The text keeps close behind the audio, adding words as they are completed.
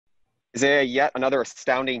Isaiah, yet another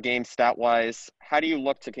astounding game stat-wise. How do you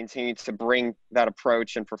look to continue to bring that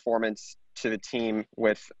approach and performance to the team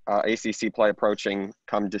with ACC play approaching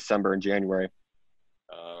come December and January?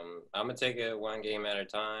 I'm going to take it one game at a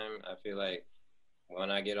time. I feel like when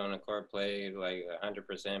I get on the court, play like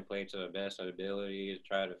 100%, play to the best of ability,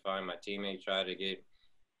 try to find my teammates, try to get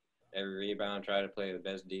every rebound, try to play the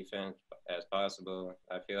best defense as possible.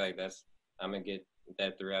 I feel like I'm going to get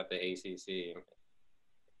that throughout the ACC.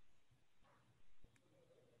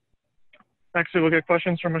 Next, we'll get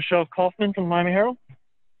questions from Michelle Kaufman from the Miami Herald.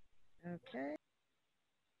 Okay.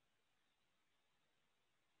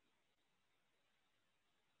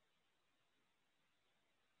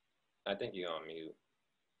 I think you're on mute.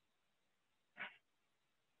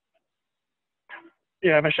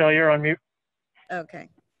 Yeah, Michelle, you're on mute. Okay.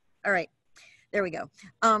 All right. There we go.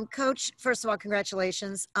 Coach, first of all,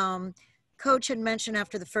 congratulations. Coach had mentioned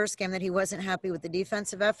after the first game that he wasn't happy with the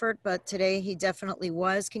defensive effort, but today he definitely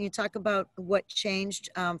was. Can you talk about what changed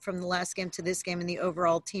from the last game to this game in the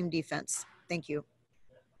overall team defense? Thank you.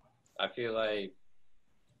 I feel like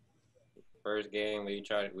first game we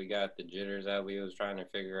got the jitters out. We was trying to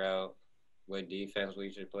figure out what defense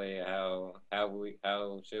we should play, how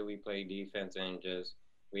should we play defense, and just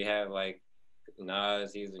we have like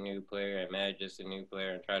Nas, he's a new player, and Matt just a new player,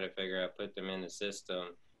 and try to figure out, put them in the system.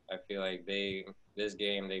 I feel like this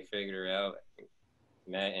game they figured it out.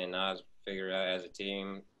 Matt and Nas figured out as a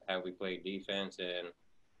team how we play defense, and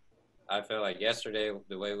I felt like yesterday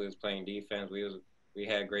the way we was playing defense, we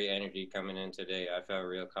had great energy coming in today. I felt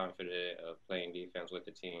real confident of playing defense with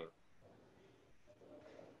the team.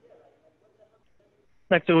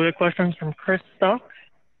 Next, we'll get questions from Chris Stock.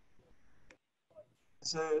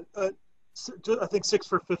 So, I think 6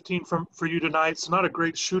 for 15 for you tonight. So not a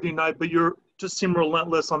great shooting night, but you're just seem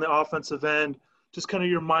relentless on the offensive end. Just kind of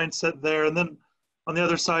your mindset there. And then on the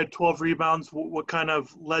other side, 12 rebounds. What kind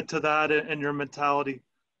of led to that and your mentality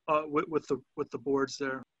with the boards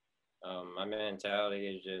there? My mentality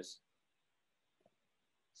is just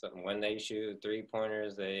something. When they shoot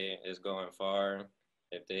 3-pointers, it's going far.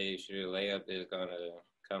 If they shoot a layup, it's gonna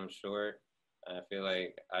come short. I feel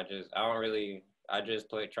like I just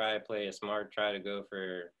try to play it smart, try to go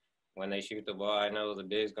for when they shoot the ball. I know the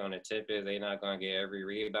big's going to tip it. They're not going to get every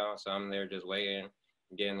rebound, so I'm there just waiting,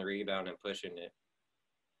 getting the rebound and pushing it.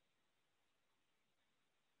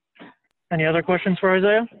 Any other questions for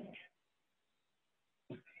Isaiah?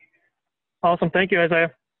 Awesome. Thank you,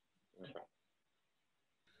 Isaiah.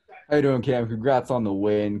 How you doing, Cam? Congrats on the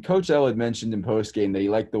win. Coach L had mentioned in postgame that he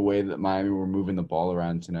liked the way that Miami were moving the ball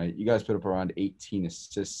around tonight. You guys put up around 18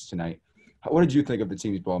 assists tonight. What did you think of the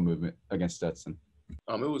team's ball movement against Stetson?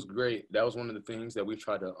 It was great. That was one of the things that we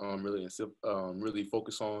tried to really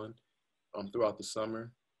focus on throughout the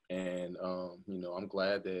summer. And, I'm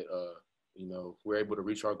glad that, we're able to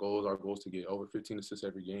reach our goals to get over 15 assists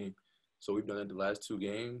every game. So we've done it the last 2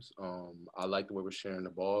 games. I like the way we're sharing the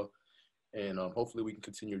ball. And hopefully we can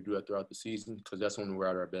continue to do that throughout the season because that's when we're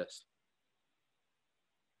at our best.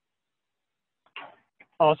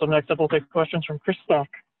 Awesome. Next up, we'll take questions from Chris Stock.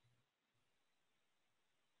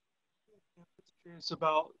 Curious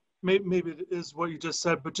about maybe it is what you just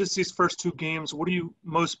said, but just these first 2 games, what are you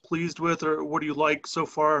most pleased with, or what do you like so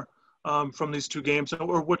far from these 2 games,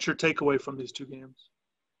 or what's your takeaway from these 2 games?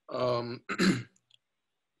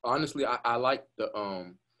 Honestly, I like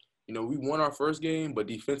the we won our first game, but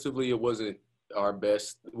defensively it wasn't our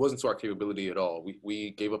best. It wasn't to our capability at all.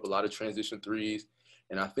 We gave up a lot of transition threes,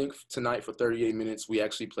 and I think tonight for 38 minutes we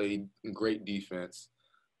actually played great defense.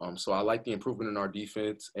 So I like the improvement in our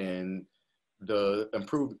defense and the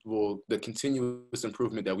continuous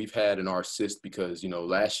improvement that we've had in our assists because,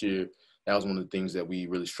 last year that was one of the things that we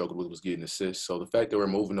really struggled with was getting assists. So the fact that we're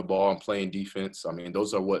moving the ball and playing defense, I mean,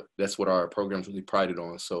 that's what our program's really prided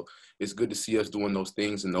on. So it's good to see us doing those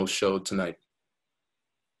things, and those showed tonight.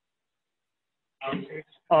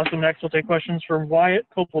 Awesome. Next, we'll take questions from Wyatt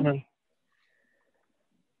Kopelman.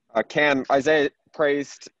 Cam, Isaiah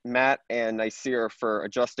praised Matt and Nasir for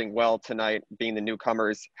adjusting well tonight, being the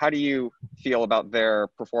newcomers. How do you feel about their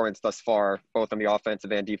performance thus far, both on the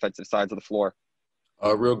offensive and defensive sides of the floor?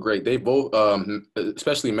 Real great. They both,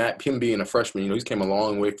 especially Matt, him being a freshman, he's came a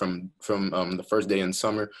long way from the first day in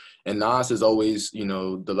summer. And Nas is always,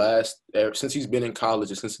 since he's been in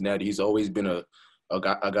college at Cincinnati, he's always been a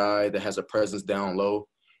guy that has a presence down low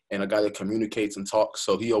and a guy that communicates and talks.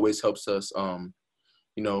 So he always helps us,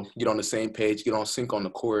 get on the same page, get on sync on the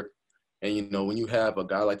court. And, when you have a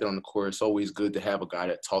guy like that on the court, it's always good to have a guy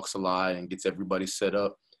that talks a lot and gets everybody set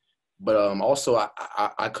up. But also,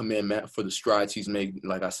 I commend Matt for the strides he's made,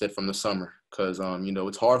 like I said, from the summer. Because,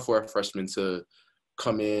 it's hard for a freshman to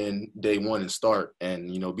come in day one and start and,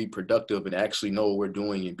 be productive and actually know what we're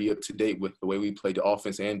doing and be up to date with the way we play the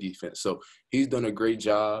offense and defense. So he's done a great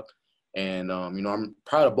job. And, I'm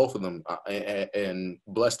proud of both of them and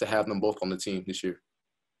blessed to have them both on the team this year.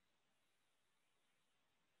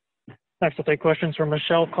 Next, we'll take questions from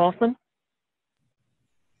Michelle Kaufman.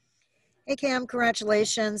 Hey, Cam,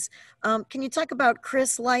 congratulations. Can you talk about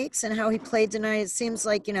Chris Lights and how he played tonight? It seems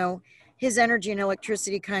like, his energy and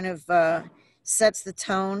electricity kind of sets the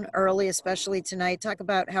tone early, especially tonight. Talk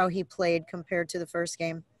about how he played compared to the first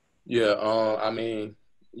game. Yeah,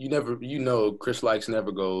 Chris Likes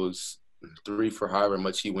never goes 3 for however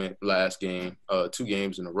much he went last game, 2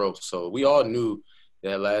 games in a row. So we all knew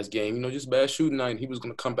that last game, just bad shooting night, and he was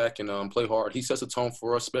going to come back and play hard. He sets a tone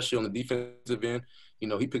for us, especially on the defensive end.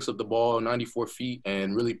 He picks up the ball 94 feet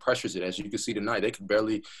and really pressures it. As you can see tonight, they could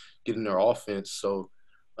barely get in their offense. So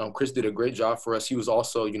Chris did a great job for us. He was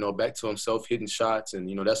also, back to himself, hitting shots, and,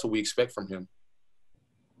 that's what we expect from him.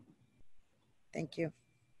 Thank you.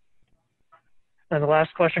 And the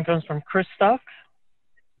last question comes from Chris Stock.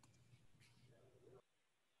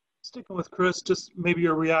 Sticking with Chris, just maybe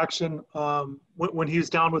your reaction when he's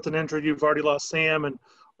down with an injury. You've already lost Sam and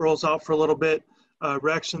Earl's out for a little bit.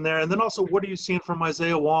 Reaction there. And then also, what are you seeing from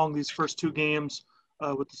Isaiah Wong these first 2 games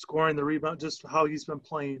with the scoring, the rebound, just how he's been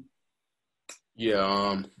playing?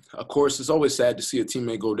 Yeah, of course, it's always sad to see a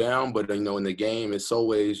teammate go down, but in the game, it's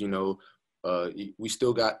always we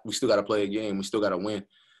still got to play a game, we still got to win.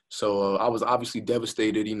 So I was obviously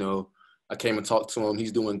devastated. I came and talked to him.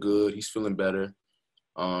 He's doing good. He's feeling better.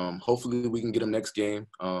 Hopefully we can get him next game.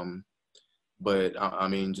 But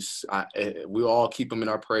we'll all keep him in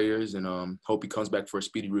our prayers and hope he comes back for a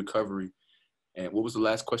speedy recovery. And what was the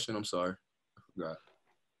last question? I'm sorry, I forgot.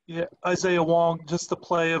 Yeah, Isaiah Wong, just the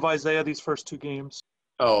play of Isaiah these first 2 games.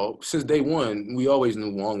 Oh, since day one, we always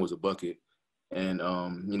knew Wong was a bucket. And,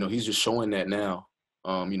 he's just showing that now.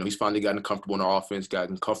 He's finally gotten comfortable in our offense,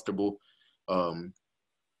 gotten comfortable,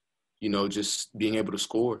 just being able to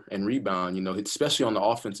score and rebound, especially on the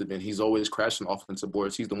offensive end. He's always crashing offensive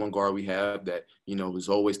boards. He's the one guard we have that, is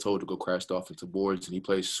always told to go crash the offensive boards, and he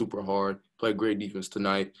plays super hard, played great defense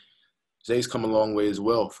tonight. Zay's come a long way as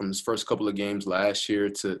well from his first couple of games last year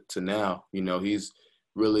to now. He's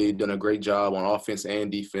really done a great job on offense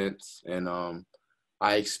and defense, and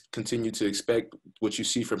I continue to expect what you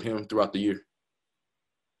see from him throughout the year.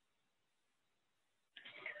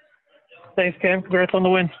 Thanks, Cam. Congrats on the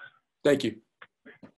win. Thank you.